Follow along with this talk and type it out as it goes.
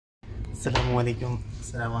अस्सलामुअलैकुम।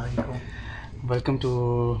 Welcome to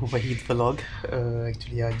Waheed vlog.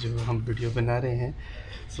 Actually आज जो हम वीडियो बना रहे हैं,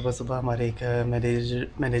 सुबह सुबह हमारे एक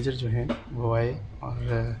मैनेजर जो हैं वो आए और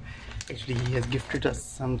actually he has gifted us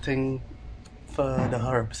something for the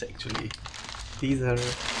herbs. Actually these are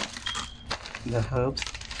the herbs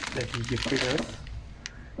that he gifted us.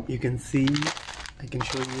 You can see, I can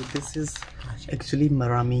show you, this is actually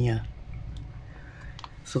मरामिया.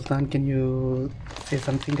 Sultan, can you say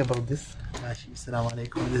something about this? ماشي. السلام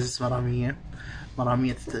عليكم. This is مرامية.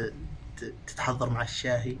 مرامية تتحضر مع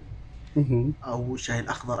الشاي أو الشاي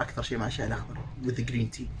الأخضر، أكثر شيء مع الشاي الأخضر with the green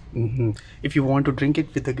tea. If you want to drink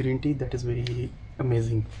it with the green tea, that is very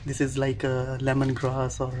amazing. This is like a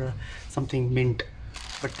lemongrass or something mint,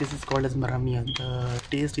 but this is called as maramiya. The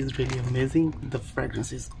taste is really amazing. The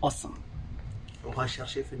fragrance is awesome. وأشهر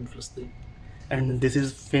شيء في فلسطين. And this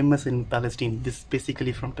is famous in Palestine. This is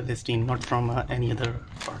basically from Palestine, not from any other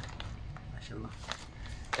part. MashaAllah.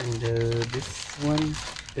 And this one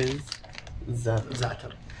is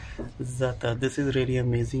Za'atar. Za'atar. This is really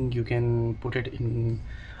amazing. You can put it in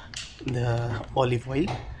the olive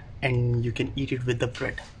oil and you can eat it with the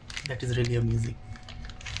bread. That is really amazing.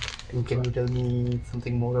 And can you tell me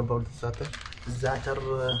something more about the Za'atar? الزعتر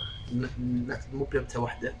مو بنبتة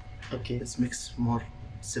واحدة. Okay. Let's mix more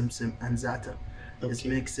simsim and za'atar. Let's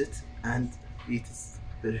mix it and eat it.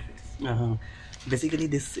 Perfect. Basically,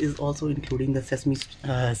 this is also including the sesame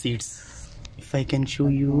seeds. If I can show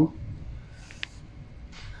you,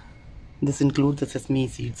 this includes the sesame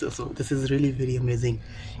seeds. So this is really very amazing.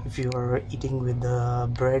 If you are eating with the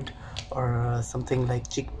bread or something like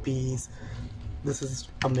chickpeas, this is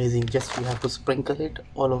amazing. Just you have to sprinkle it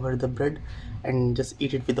all over the bread and just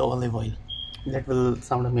eat it with the olive oil. That will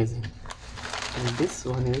sound amazing. And this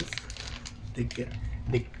one is Dikka.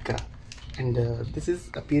 And this is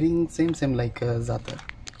appearing same like Za'atar.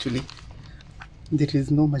 Actually, there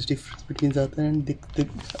is no much difference between Za'atar and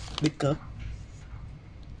Dikka.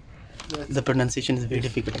 The pronunciation is very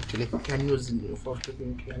difficult actually. Can use for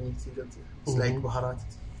cooking. It's like baharat.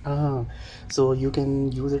 So you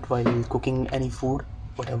can use it while cooking any food,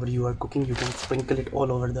 whatever you are cooking. You can sprinkle it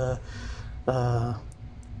all over the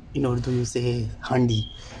in Urdu you say handi.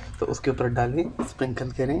 तो उसके ऊपर डालें, sprinkle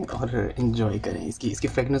करें और enjoy करें. इसकी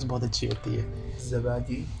fragrance बहुत अच्छी होती है.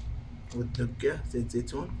 ज़बादी والدقة زيت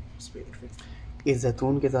زيتون. इस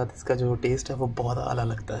जैतून के साथ इसका जो टेस्ट है वो बहुत आला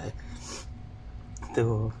लगता है.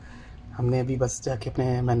 तो हमने अभी बस जाके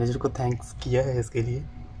अपने मैनेजर को थैंक्स किया है इसके लिए.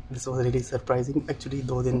 This was really surprising. Actually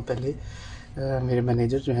 2 दिन पहले मेरे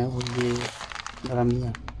मैनेजर जो हैं वो ये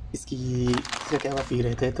मरामिया इसकी कहवा पी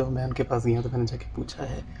रहे थे. तो मैं उनके पास गया तो मैंने जाके पूछा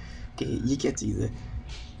है कि ये क्या चीज़ है,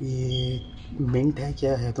 ये मिंट है,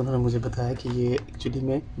 क्या है. तो उन्होंने मुझे बताया कि ये एक्चुअली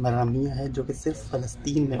में मरामिया है जो कि सिर्फ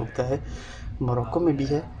फ़लस्तीन में उगता है. मोरक्को में भी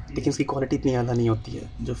है लेकिन उसकी क्वालिटी इतनी आला नहीं होती है.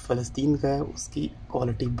 जो फ़लस्तीन का है उसकी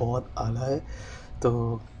क्वालिटी बहुत आला है. तो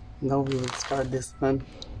now we will start this one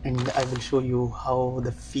and I will show you how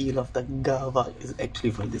the feel of the qahwa is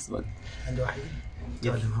actually for this one. And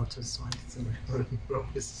tell him how to swine.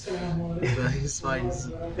 Swine is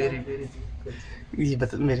very good. ये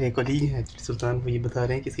मेरे colleague हैं actually सुल्तान, वो ये बता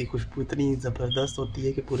रहे हैं कि इसकी खुशबू इतनी ज़बरदस्त होती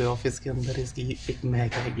है कि पूरे ऑफिस के अंदर इसकी एक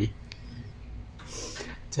महक आएगी.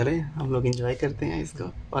 चलें हम लोग एंजॉय करते हैं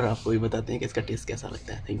इसको और आपको भी बताते हैं कि इसका टेस्ट कैसा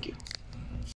लगता है. Thank you.